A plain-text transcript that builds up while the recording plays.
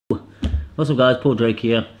What's up guys, Paul Drake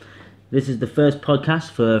here. This is the first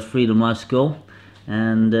podcast for Freedom Life School,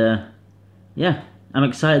 and yeah, I'm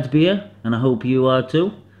excited to be here and I hope you are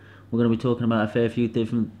too. We're going to be talking about a fair few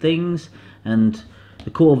different things, and the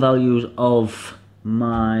core values of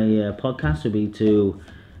my podcast will be to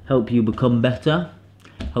help you become better,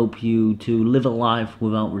 help you to live a life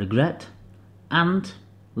without regret, and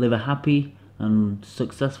live a happy and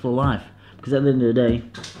successful life. Because at the end of the day,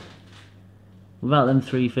 without them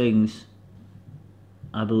three things,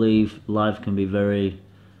 I believe life can be very,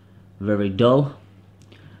 very dull.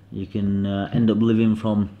 You can end up living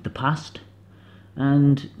from the past,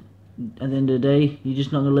 and at the end of the day, you're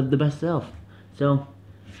just not going to live the best self. So,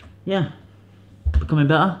 yeah, becoming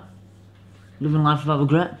better, living life without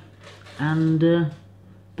regret, and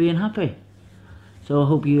being happy. So I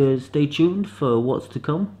hope you stay tuned for what's to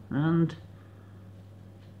come, and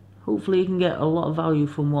hopefully you can get a lot of value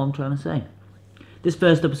from what I'm trying to say. This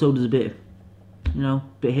first episode is a bit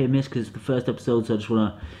hit and miss because it's the first episode, so I just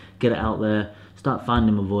want to get it out there, start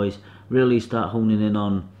finding my voice, really start honing in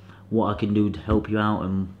on what I can do to help you out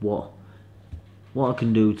and what I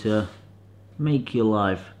can do to make your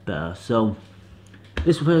life better. So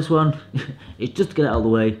this first one is just to get it out of the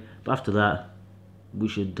way, but after that we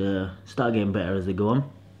should start getting better as they go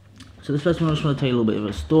on. So this first one, I just want to tell you a little bit of a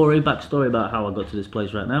backstory about how I got to this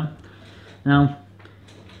place right now. Now,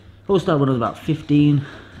 I started when I was about 15.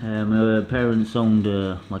 My parents owned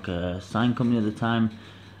like a sign company at the time,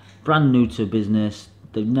 brand new to business.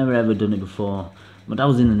 They've never ever done it before. My dad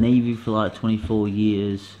was in the Navy for like 24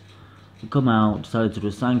 years. I come out, decided to do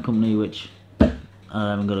a sign company, which I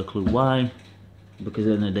haven't got a clue why, because at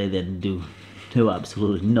the end of the day they didn't do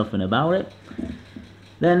absolutely nothing about it.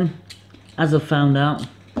 Then, as I found out,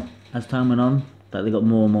 as time went on, that they got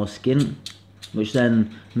more and more skint, which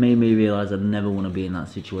then made me realise I'd never want to be in that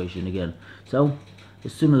situation again. So,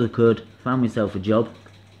 as soon as I could, found myself a job,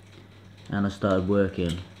 and I started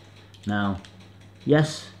working. Now,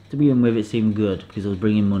 yes, to begin with it seemed good, because I was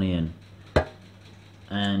bringing money in.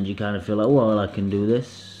 And you kind of feel like, well, I can do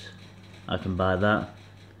this, I can buy that,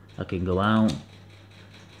 I can go out.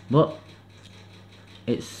 But,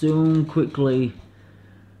 it soon quickly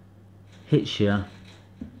hits you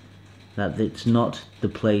that it's not the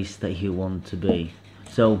place that you want to be.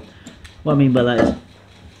 So, what I mean by that is,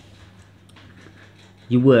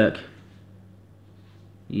 you work,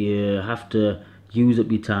 you have to use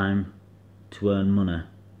up your time to earn money.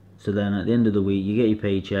 So then at the end of the week, you get your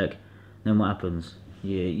paycheck, then what happens?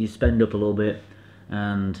 You spend up a little bit,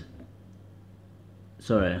 and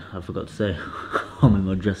sorry, I forgot to say, I'm in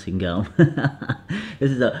my dressing gown.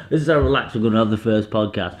 This is how relaxed we're going to have the first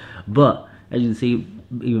podcast. But as you can see,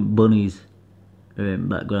 even Bunny's in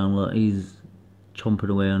the background. Look, he's chomping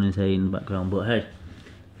away on his hay in the background. But hey,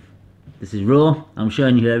 this is raw. I'm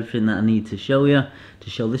showing you everything that I need to show you. To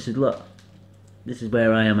show this is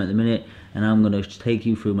where I am at the minute, and I'm going to take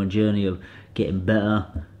you through my journey of getting better,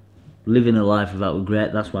 living a life without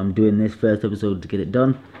regret. That's why I'm doing this first episode, to get it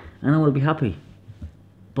done, and I want to be happy.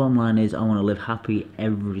 Bottom line is, I want to live happy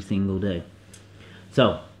every single day.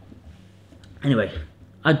 So, anyway,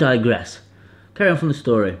 I digress. Carry on from the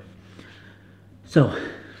story. So,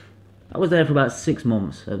 I was there for about 6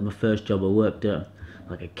 months at my first job. I worked at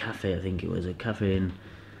like a cafe, I think it was a cafe, and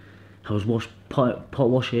I was pot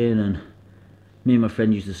washing, and me and my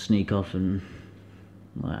friend used to sneak off and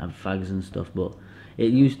like have fags and stuff. But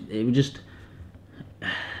it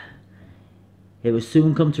was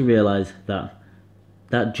soon come to realise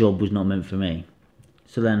that job was not meant for me.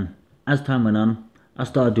 So then, as time went on, I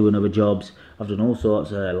started doing other jobs. I've done all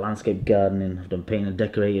sorts of landscape gardening, I've done painting and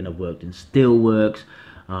decorating, I've worked in steelworks,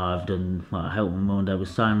 I've done helped my mum and dad with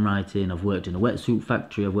sign writing, I've worked in a wetsuit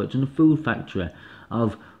factory, I've worked in a food factory.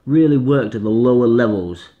 I've really worked at the lower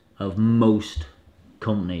levels of most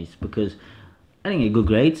companies because I didn't get good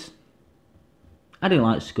grades. I didn't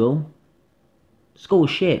like school. School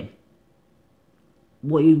was shit.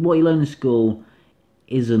 What you learn in school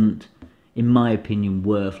isn't, in my opinion,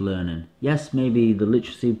 worth learning. Yes, maybe the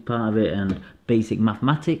literacy part of it and basic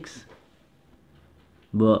mathematics,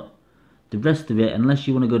 but the rest of it, unless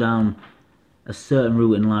you want to go down a certain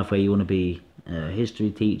route in life where you want to be a history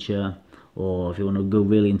teacher, or if you want to go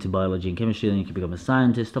really into biology and chemistry, then you can become a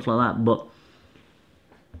scientist, stuff like that. But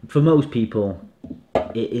for most people,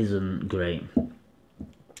 it isn't great.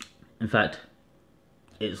 In fact,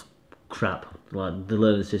 it's crap. Like, the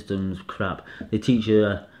learning system's crap. They teach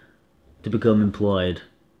you to become employed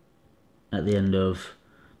at the end of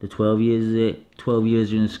the 12 years, is it? 12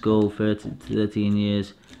 years you're in school, 13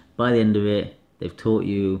 years. By the end of it, they've taught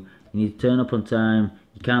you need to turn up on time,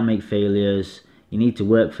 you can't make failures, you need to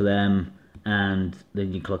work for them, and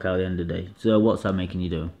then you clock out at the end of the day. So what's that making you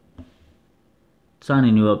do?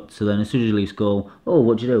 Signing you up, so then as soon as you leave school, oh,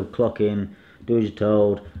 what do you do? Clock in, do as you're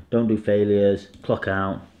told, don't do failures, clock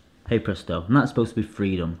out, hey presto. And that's supposed to be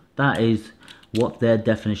freedom. That is what their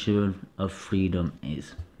definition of freedom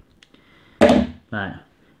is. Right,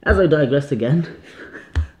 as I digress again,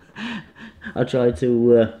 I'll try not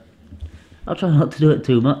to do it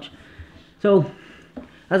too much. So,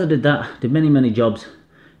 as I did that, did many jobs,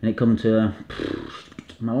 and it come to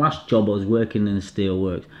my last job. I was working in the steel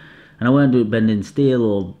works, and I weren't doing bending steel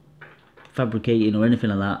or fabricating or anything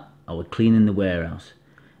like that. I was cleaning the warehouse.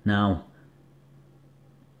 Now,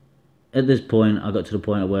 at this point, I got to the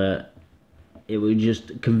point where it was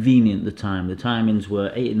just convenient. The timings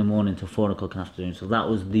were 8 in the morning till 4 o'clock in the afternoon. So that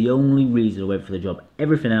was the only reason I went for the job.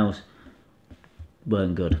 Everything else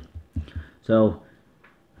weren't good. So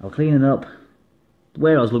I was cleaning up. The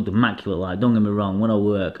warehouse looked immaculate. Like, don't get me wrong, when I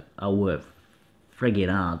work friggin'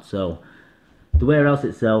 hard. So the warehouse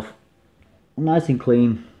itself, nice and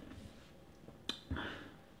clean.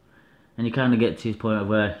 And you kind of get to this point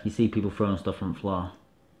where you see people throwing stuff on the floor.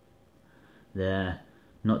 They're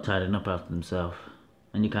not tidying up after themselves.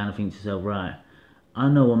 And you kind of think to yourself, right, I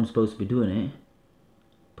know I'm supposed to be doing it,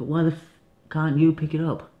 but why the can't you pick it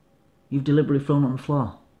up? You've deliberately thrown it on the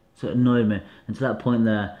floor. So it annoyed me. And to that point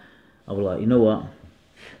there, I was like, you know what?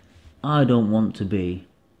 I don't want to be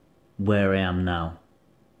where I am now.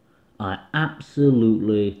 I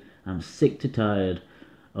absolutely am sick to tired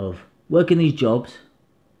of working these jobs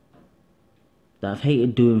that I've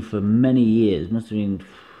hated doing for many years. Must have been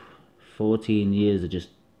 14 years of just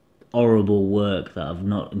horrible work that I've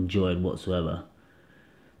not enjoyed whatsoever.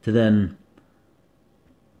 To then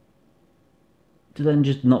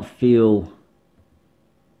just not feel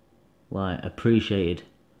like appreciated.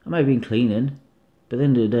 I might have been cleaning, but at the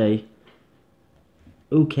end of the day,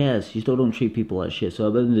 who cares? You still don't treat people like shit. So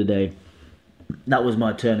at the end of the day, that was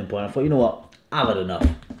my turning point. I thought, you know what? I've had enough.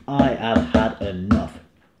 I have had enough.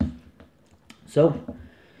 So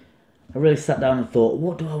I really sat down and thought,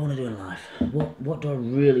 what do I want to do in life? What do I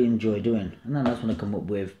really enjoy doing? And then that's when I come up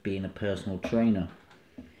with being a personal trainer.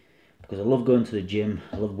 Because I love going to the gym,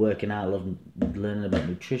 I love working out, I love learning about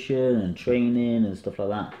nutrition and training and stuff like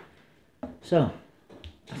that. So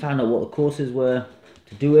I found out what the courses were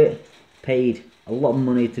to do it, paid a lot of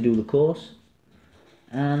money to do the course,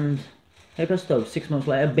 and hey presto, 6 months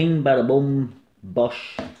later, bing bada boom,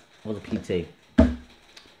 bosh, I was a PT.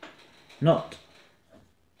 Not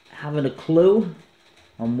having a clue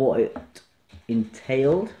on what it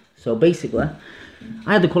entailed. So basically,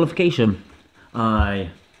 I had the qualification. I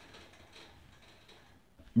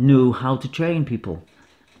knew how to train people.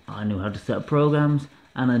 I knew how to set up programs,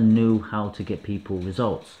 and I knew how to get people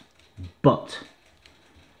results. But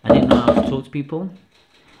I didn't know how to talk to people.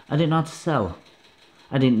 I didn't know how to sell.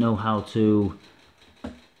 I didn't know how to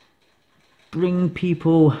bring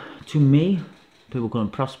people to me. People call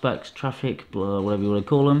them prospects, traffic, blah, whatever you want to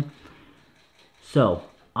call them. So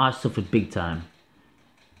I suffered big time.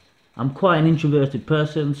 I'm quite an introverted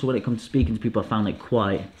person, so when it comes to speaking to people, I found it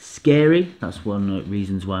quite scary. That's one of the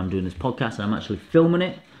reasons why I'm doing this podcast. I'm actually filming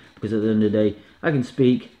it, because at the end of the day, I can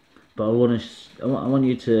speak, but I want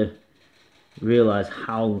you to realise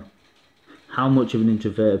how much of an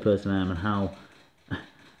introverted person I am, and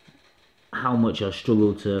how much I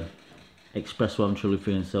struggle to express what I'm truly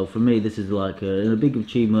feeling. So for me, this is like a big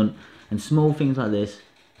achievement, and small things like this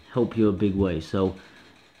help you a big way. So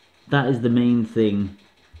that is the main thing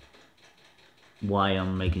why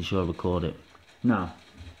I'm making sure I record it. Now,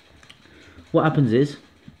 what happens is,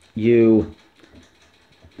 you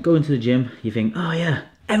go into the gym, you think, oh yeah,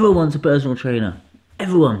 everyone's a personal trainer.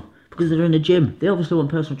 Everyone, because they're in the gym. They obviously want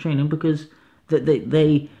personal training because they're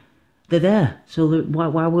there. So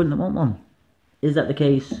why wouldn't they want one? Is that the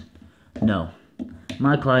case? No.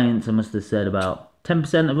 My clients, I must have said about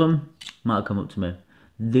 10% of them might come up to me.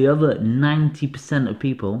 The other 90% of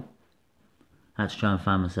people, I had to try and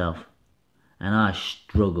find myself. And I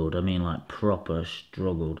struggled. I mean, like, proper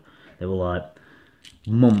struggled. There were like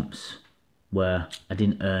months where I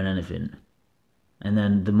didn't earn anything. And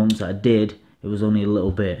then the months that I did, it was only a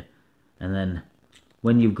little bit. And then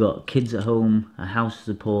when you've got kids at home, a house to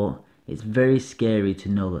support, it's very scary to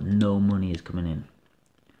know that no money is coming in.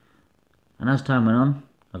 And as time went on,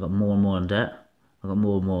 I got more and more in debt. I got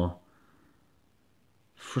more and more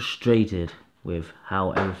frustrated with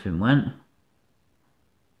how everything went.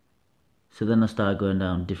 So then I started going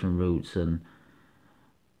down different routes and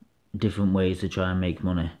different ways to try and make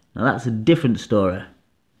money. Now that's a different story,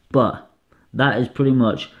 but that is pretty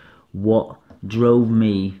much what drove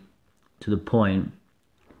me to the point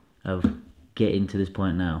of getting to this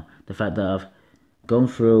point now. The fact that I've gone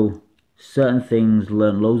through certain things,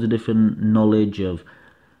 learned loads of different knowledge of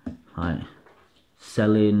like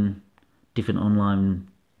selling, different online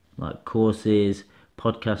like courses,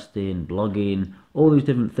 podcasting, blogging, all these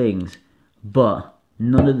different things. But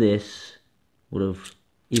none of this would have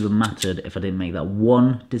even mattered if I didn't make that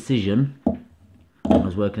one decision when I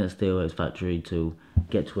was working at Steelworks factory to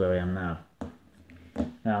get to where I am now.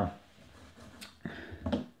 Now,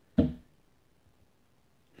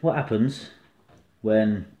 what happens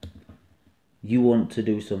when you want to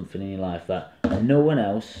do something in your life that no one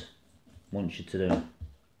else wants you to do?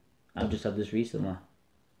 I've just had this recently.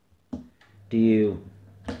 Do you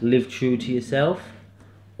live true to yourself,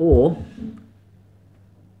 or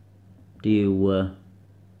do you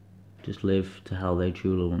just live to how they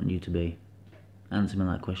truly want you to be? Answer me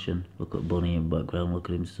that question. Look at Bunny in the background, look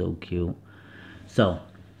at him, so cute. So,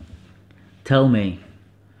 tell me,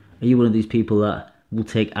 are you one of these people that will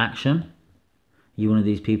take action? Are you one of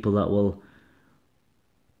these people that will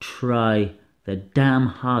try their damn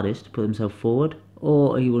hardest to put themselves forward?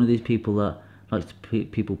 Or are you one of these people that likes to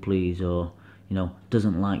people please, or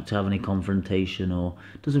doesn't like to have any confrontation, or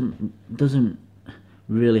doesn't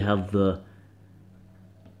really have the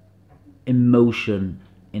emotion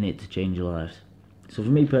in it to change your lives? So for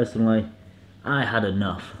me personally, I had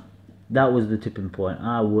enough. That was the tipping point.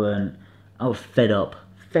 I was fed up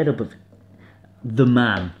of the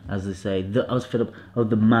man, as they say. I was fed up of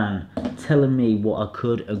the man telling me what I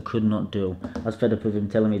could and could not do. I was fed up of him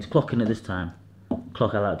telling me to clock in at this time,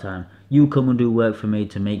 clock at that time. You come and do work for me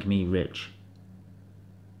to make me rich.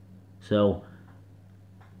 So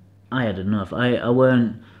I had enough. I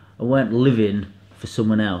weren't living for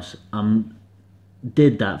someone else.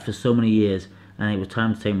 Did that for so many years, and it was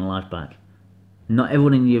time to take my life back. Not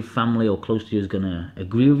everyone in your family or close to you is gonna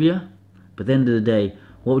agree with you, but at the end of the day,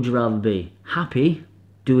 what would you rather be? Happy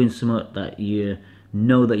doing something that you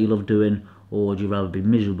know that you love doing, or would you rather be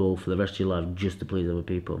miserable for the rest of your life just to please other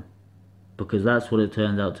people? Because that's what it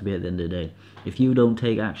turns out to be at the end of the day. If you don't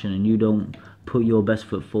take action and you don't put your best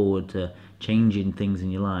foot forward to changing things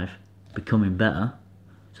in your life, becoming better,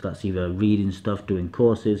 so that's either reading stuff, doing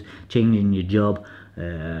courses, changing your job,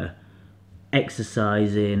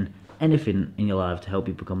 exercising, anything in your life to help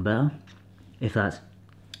you become better. If that's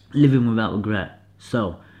living without regret.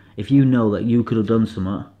 So, if you know that you could have done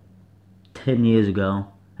something 10 years ago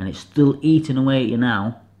and it's still eating away at you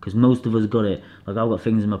now, because most of us got it. Like, I've got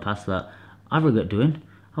things in my past that I regret doing.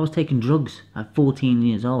 I was taking drugs at 14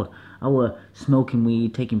 years old. I was smoking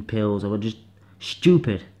weed, taking pills. I was just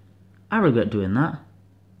stupid. I regret doing that.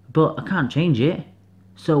 But I can't change it.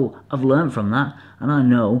 So I've learned from that, and I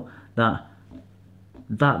know that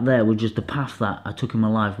there was just the path that I took in my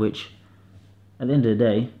life, which at the end of the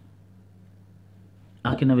day,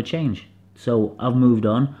 I can never change. So I've moved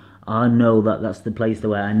on. I know that that's the place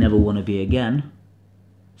where I never want to be again.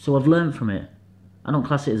 So I've learned from it. I don't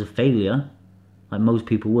class it as a failure, like most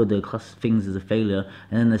people would. They class things as a failure,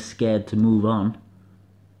 and then they're scared to move on.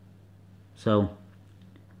 So,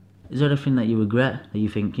 is there anything that you regret, that you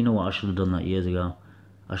think, you know what, I should have done that years ago?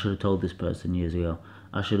 I should have told this person years ago.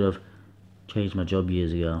 I should have changed my job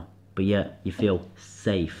years ago. But yet, you feel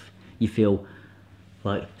safe. You feel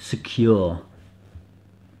like secure.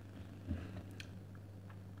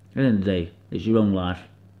 At the end of the day, it's your own life.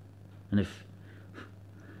 And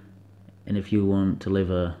if you want to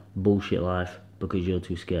live a bullshit life because you're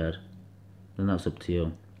too scared, then that's up to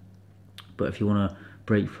you. But if you want to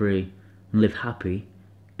break free and live happy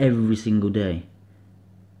every single day,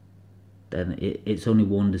 then it's only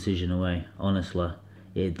one decision away, honestly.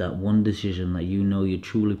 It's that one decision that you know you're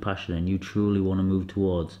truly passionate and you truly want to move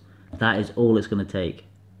towards. That is all it's going to take,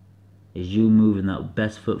 is you moving that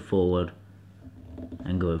best foot forward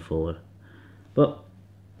and going forward. But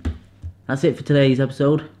that's it for today's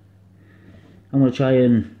episode. I'm going to try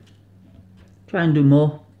and do more.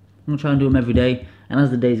 I'm going to try and do them every day, and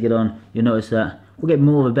as the days get on, you'll notice that we'll get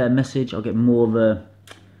more of a better message. I'll get more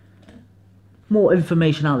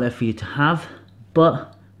information out there for you to have.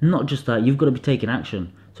 But not just that, you've got to be taking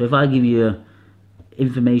action. So if I give you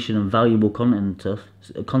information and valuable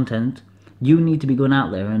content, you need to be going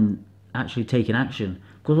out there and actually taking action.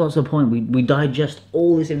 Because what's the point? We digest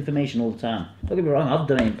all this information all the time. Don't get me wrong, I've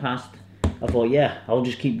done it in the past. I thought, yeah, I'll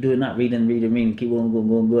just keep doing that, reading, keep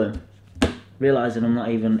going. Realising I'm not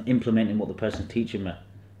even implementing what the person's teaching me.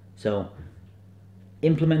 So,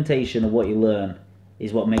 implementation of what you learn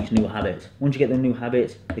is what makes new habits. Once you get the new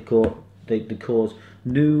habits, they cause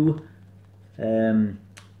new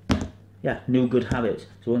good habits.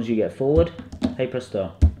 So once you get forward, hey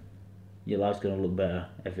presto, your life's going to look better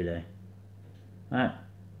every day. Alright,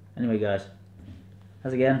 anyway guys,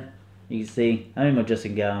 as again, You can see I'm in my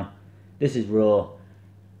dressing gown. This is raw.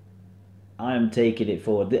 I am taking it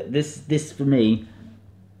forward. This for me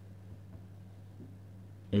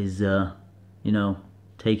is you know,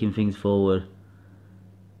 taking things forward,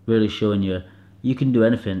 really showing you can do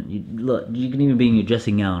anything. Look, you can even be in your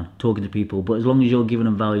dressing gown talking to people, but as long as you're giving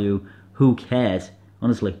them value, who cares?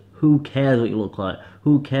 Honestly, who cares what you look like?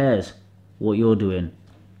 Who cares what you're doing?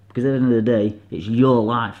 Because at the end of the day, it's your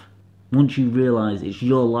life. Once you realise it's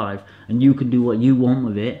your life and you can do what you want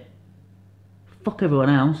with it, fuck everyone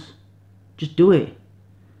else. Just do it.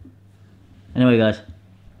 Anyway, guys,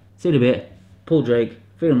 see you in a bit. Paul Drake,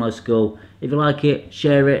 Freedom Life School. If you like it,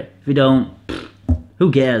 share it. If you don't,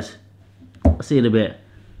 who cares? I'll see you in a bit.